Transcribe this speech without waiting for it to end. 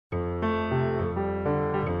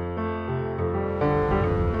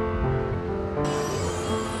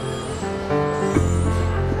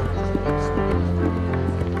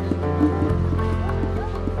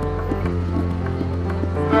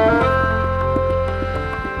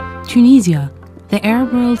Tunisia, the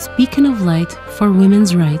Arab world's beacon of light for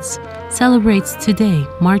women's rights, celebrates today,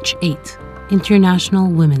 March 8, International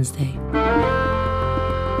Women's Day.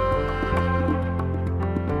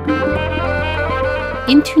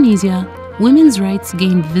 In Tunisia, women's rights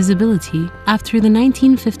gained visibility after the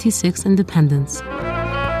 1956 independence.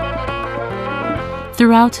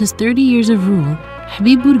 Throughout his 30 years of rule,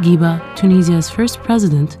 Habib Bourguiba, Tunisia's first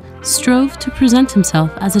president, strove to present himself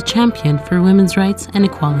as a champion for women's rights and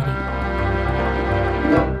equality.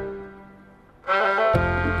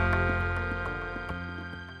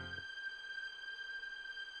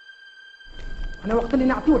 أنا وقت اللي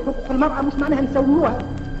نعطيه حقوق المرأة مش معناها نسويوها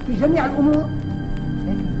في جميع الأمور،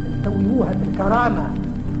 نسويوها بالكرامة،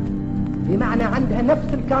 بمعنى عندها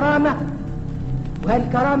نفس الكرامة،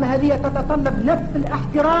 وهالكرامة هذه تتطلب نفس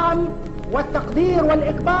الاحترام والتقدير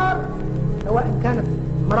والإكبار سواء كانت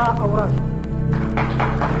امرأة أو رجل.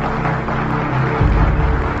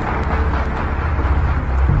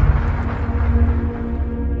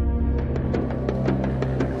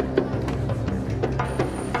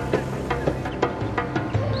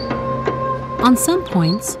 On some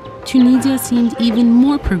points, Tunisia seemed even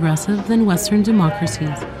more progressive than Western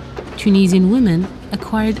democracies. Tunisian women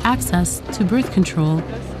acquired access to birth control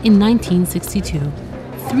in 1962,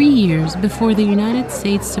 3 years before the United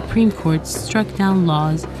States Supreme Court struck down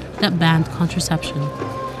laws that banned contraception.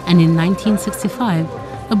 And in 1965,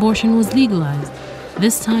 abortion was legalized,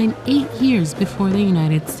 this time 8 years before the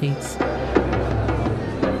United States.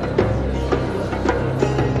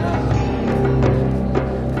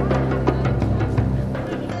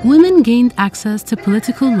 Women gained access to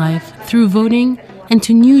political life through voting and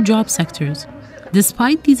to new job sectors.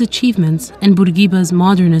 Despite these achievements and Bourguiba's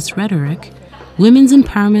modernist rhetoric, women's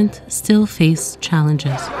empowerment still face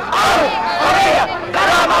challenges.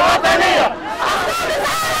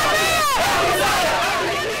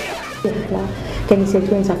 كنيسة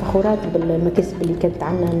تونس فخورات بالمكاسب اللي كانت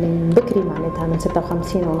عندنا من بكري معناتها من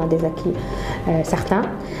 56 ونا دي زكي سختان،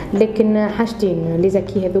 لكن حاجتين لي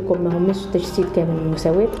زكي هذوكم ما همش تجسيد كامل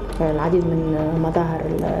المساواة، العديد من مظاهر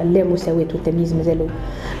اللامساواة والتمييز مازالوا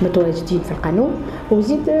متواجدين في القانون،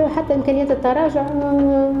 وزيد حتى إمكانيات التراجع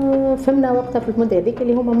فهمنا وقتها في المدة هذيك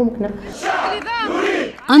اللي هما ممكنة.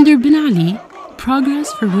 Under Ben Ali, progress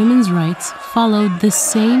for women's rights followed the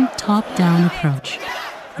same top-down approach.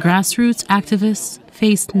 Grassroots activists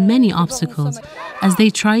faced many obstacles as they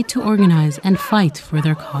tried to organize and fight for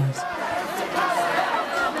their cause.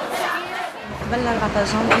 قبل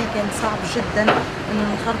 14 جانفي كان صعب جدا انه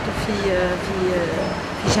نخرطوا في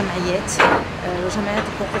جمعيات وجمعيات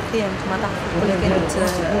الحقوقيه مثل ما تعرفوا الكل كانت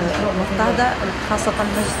مضطهده، خاصه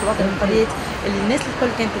مجلس الوطني للحريات اللي الناس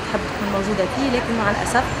الكل كانت تحب تكون موجوده فيه، لكن مع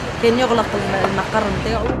الاسف كان يغلق المقر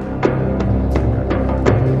نتاعو.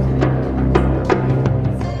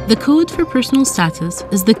 The Code for Personal Status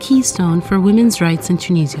is the keystone for women's rights in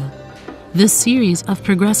Tunisia. This series of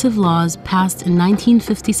progressive laws passed in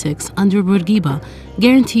 1956 under Bourguiba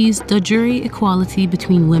guarantees de jure equality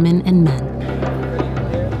between women and men.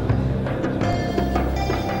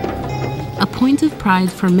 A point of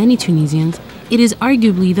pride for many Tunisians, it is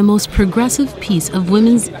arguably the most progressive piece of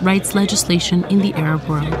women's rights legislation in the Arab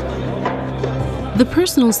world. The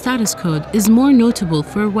Personal Status Code is more notable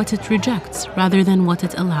for what it rejects rather than what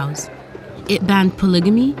it allows. It banned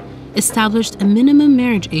polygamy, established a minimum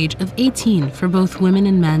marriage age of 18 for both women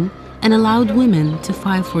and men, and allowed women to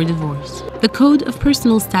file for divorce. The Code of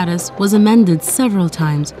Personal Status was amended several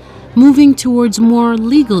times, moving towards more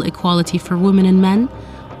legal equality for women and men,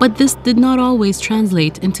 but this did not always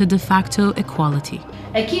translate into de facto equality.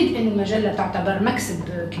 أكيد إن المجلة تعتبر مكسب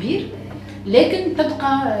كبير، لكن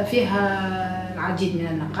تبقى فيها العديد من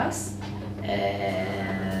النقائص،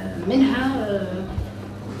 منها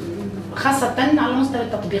خاصة على مستوى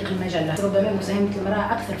تطبيق المجلة. ربما مساهمة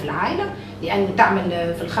المرأة أكثر في العائلة لأن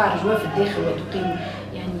تعمل في الخارج وفي الداخل وتقيم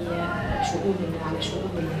يعني شؤون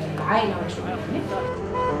العائلة وشؤون البنات.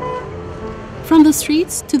 From the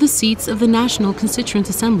streets to the seats of the National Constituent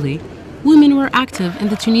Assembly, women were active in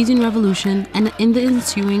the Tunisian Revolution and in the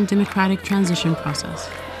ensuing democratic transition process.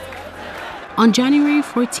 On January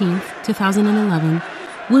 14, 2011,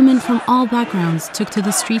 women from all backgrounds took to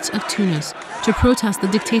the streets of Tunis to protest the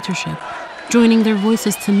dictatorship, joining their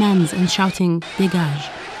voices to men's and shouting "Dégage."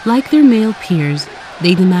 Like their male peers,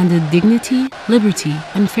 they demanded dignity, liberty,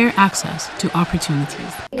 and fair access to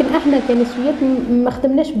opportunities. لكن احنا كنسويات ما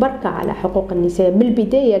خدمناش بركة على حقوق النساء، من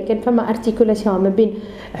البداية كان فما ارتيكولاسيون ما بين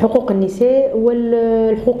حقوق النساء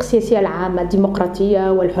والحقوق السياسية العامة،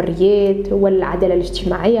 الديمقراطية والحريات والعدالة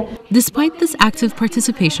الاجتماعية. Despite this active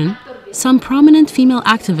participation, Some prominent female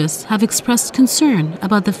activists have expressed concern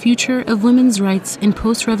about the future of women's rights in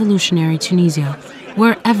post-revolutionary Tunisia,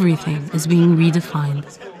 where everything is being redefined.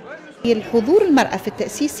 الحضور المرأة في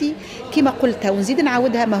التأسيسي كما قلتها ونزيد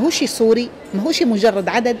نعاودها ماهوش صوري ماهوش مجرد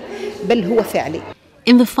عدد بل هو فعلي.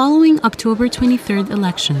 In the following October 23rd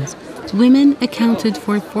elections, women accounted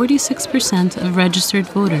for 46% of registered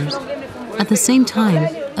voters. At the same time,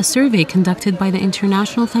 a survey conducted by the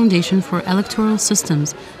International Foundation for Electoral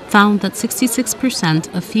Systems found that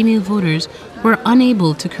 66% of female voters were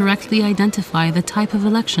unable to correctly identify the type of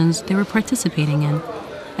elections they were participating in,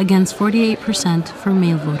 against 48% for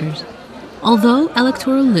male voters. Although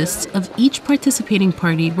electoral lists of each participating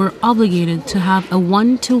party were obligated to have a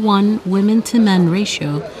 1-to-1 women-to-men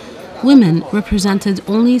ratio, women represented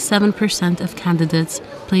only 7% of candidates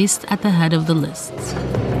placed at the head of the lists.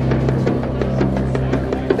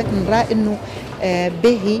 نرى إنه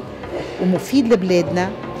باهي ومفيد لبلادنا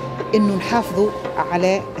إنه نحافظوا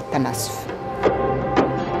على التناسف.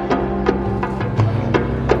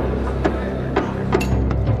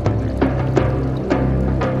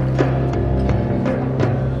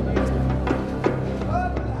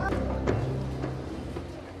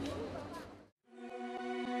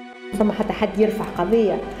 فما حتى حد يرفع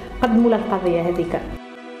قضية قدموا له القضية هذيك.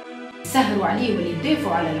 سهروا عليه واللي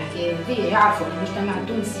يدافعوا على الحكايه هذه يعرفوا ان المجتمع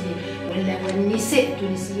التونسي والنساء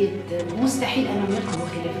التونسيات مستحيل انهم يقبلوا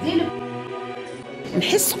خلاف ذلك.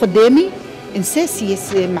 نحس قدامي انسان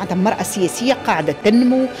سياسي معناتها مرأة سياسية قاعدة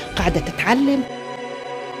تنمو قاعدة تتعلم.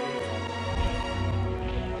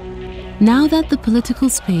 Now that the political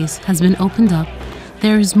space has been opened up,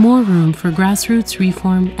 there is more room for grassroots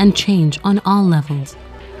reform and change on all levels.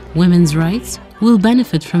 Women's rights will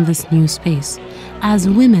benefit from this new space as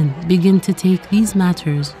women begin to take these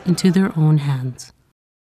matters into their own hands.